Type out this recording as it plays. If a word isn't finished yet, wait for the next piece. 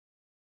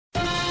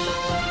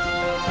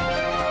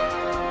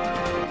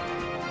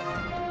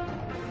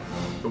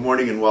Good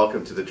morning and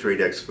welcome to the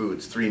Tradex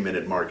Foods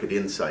 3-Minute Market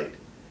Insight.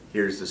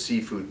 Here's the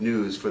seafood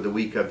news for the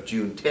week of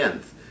June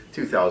 10th,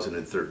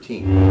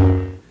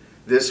 2013.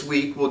 This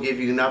week we'll give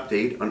you an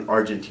update on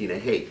Argentina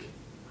hake.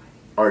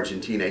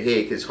 Argentina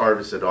hake is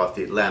harvested off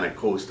the Atlantic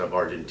coast of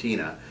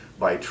Argentina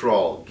by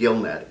trawl,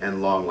 gill-net, and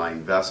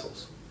longline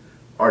vessels.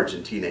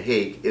 Argentina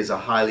hake is a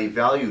highly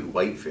valued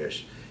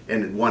whitefish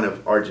and one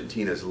of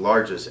Argentina's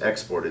largest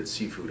exported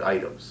seafood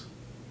items.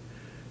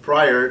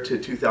 Prior to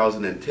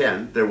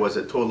 2010, there was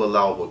a total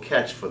allowable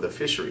catch for the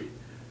fishery.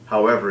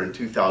 However, in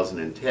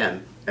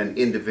 2010, an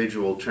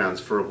individual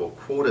transferable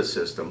quota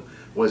system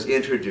was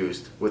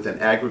introduced with an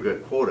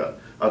aggregate quota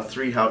of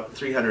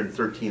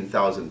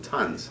 313,000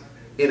 tons,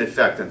 in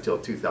effect until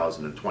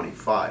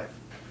 2025.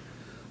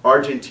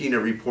 Argentina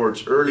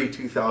reports early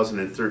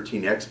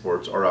 2013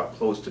 exports are up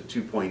close to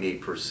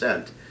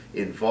 2.8%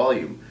 in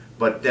volume,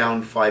 but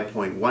down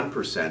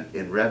 5.1%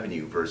 in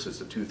revenue versus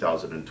the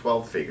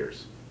 2012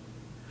 figures.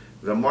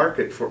 The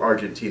market for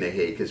Argentina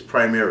hake is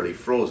primarily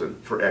frozen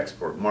for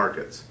export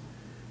markets.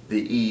 The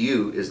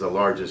EU is the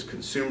largest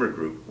consumer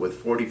group,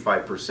 with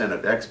 45%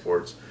 of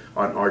exports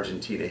on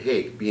Argentina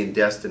hake being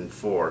destined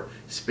for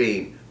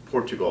Spain,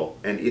 Portugal,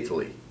 and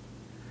Italy.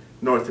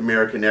 North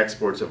American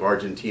exports of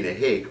Argentina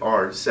hake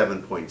are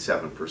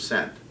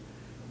 7.7%.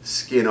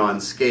 Skin-on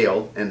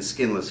scale and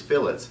skinless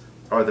fillets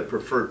are the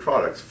preferred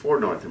products for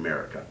North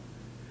America.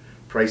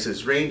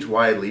 Prices range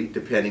widely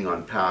depending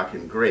on pack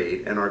and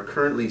grade and are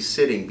currently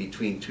sitting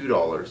between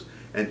 $2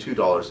 and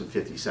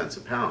 $2.50 a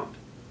pound.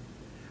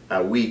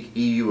 A weak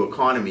EU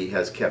economy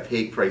has kept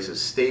hake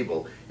prices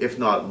stable, if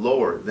not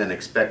lower than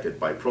expected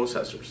by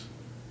processors.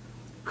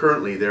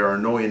 Currently, there are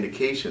no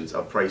indications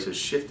of prices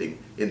shifting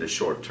in the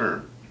short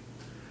term.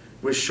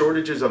 With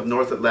shortages of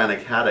North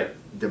Atlantic haddock,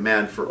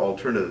 demand for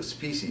alternative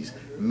species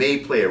may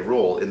play a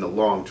role in the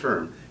long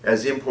term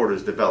as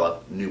importers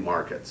develop new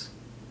markets.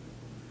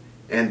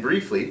 And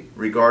briefly,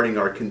 regarding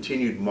our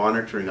continued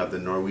monitoring of the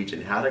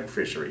Norwegian haddock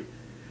fishery,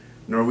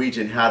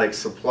 Norwegian haddock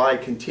supply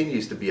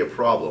continues to be a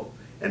problem,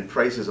 and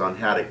prices on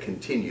haddock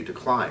continue to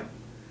climb.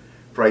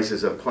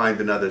 Prices have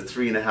climbed another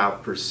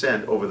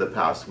 3.5% over the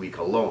past week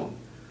alone.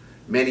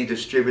 Many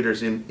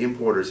distributors and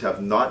importers have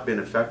not been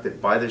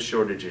affected by the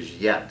shortages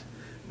yet,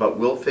 but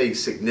will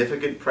face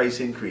significant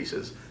price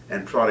increases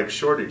and product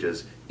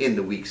shortages in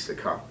the weeks to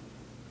come.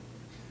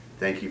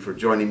 Thank you for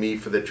joining me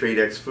for the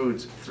Tradex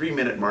Foods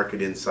 3-Minute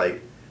Market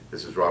Insight.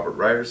 This is Robert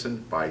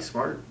Reierson. Buy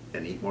smart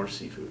and eat more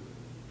seafood.